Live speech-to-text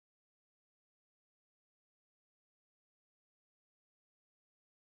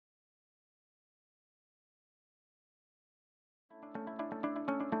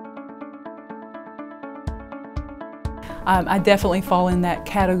I definitely fall in that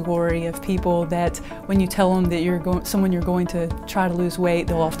category of people that when you tell them that you're going to try to lose weight,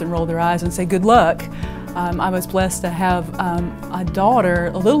 they'll often roll their eyes and say good luck. I was blessed to have a daughter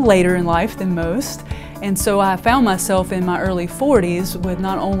a little later in life than most, and so I found myself in my early 40s with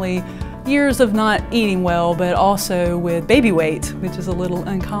not only years of not eating well, but also with baby weight, which is a little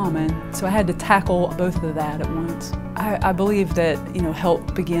uncommon. So I had to tackle both of that at once. I believe that, you know,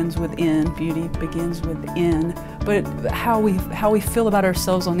 health begins within, beauty begins within, but how we feel about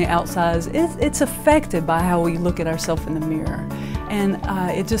ourselves on the outside, it's affected by how we look at ourselves in the mirror. And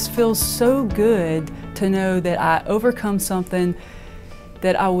it just feels so good to know that I overcome something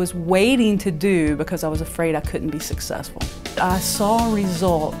that I was waiting to do because I was afraid I couldn't be successful. I saw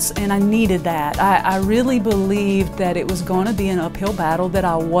results and I needed that. I really believed that it was going to be an uphill battle that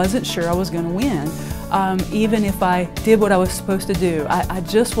I wasn't sure I was going to win. Even if I did what I was supposed to do, I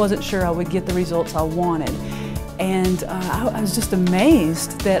just wasn't sure I would get the results I wanted. And I was just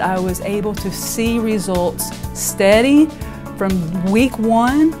amazed that I was able to see results steady from week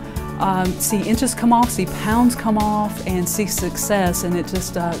one. See inches come off, see pounds come off, and see success, and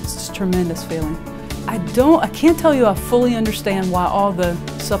it's a tremendous feeling. I can't tell you I fully understand why all the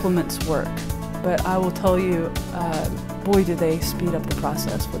supplements work, but I will tell you, boy, do they speed up the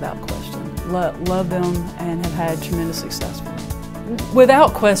process without question. Love them and have had tremendous success from them.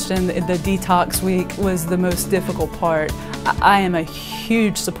 Without question, the detox week was the most difficult part. I am a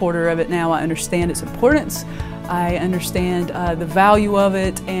huge supporter of it now. I understand its importance. I understand the value of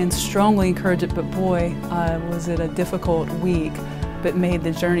it and strongly encourage it, but boy, was it a difficult week, but made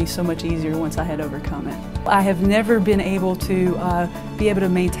the journey so much easier once I had overcome it. I have never been able to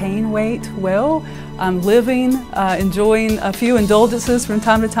maintain weight well. I'm living, enjoying a few indulgences from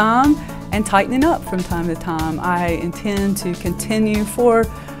time to time and tightening up from time to time. I intend to continue for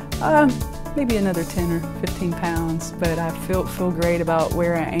maybe another 10 or 15 pounds, but I feel great about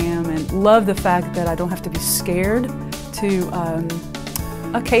where I am and love the fact that I don't have to be scared to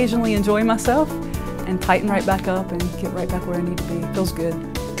occasionally enjoy myself and tighten right back up and get right back where I need to be. It feels good.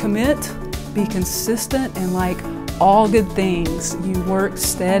 Commit, be consistent, and like all good things, you work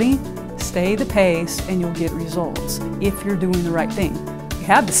steady, stay the pace, and you'll get results if you're doing the right thing. You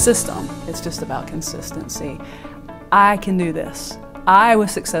have the system, it's just about consistency. I can do this. I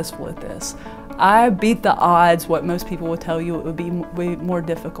was successful at this. I beat the odds. What most people would tell you it would be way more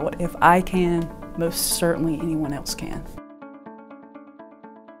difficult. If I can, most certainly anyone else can.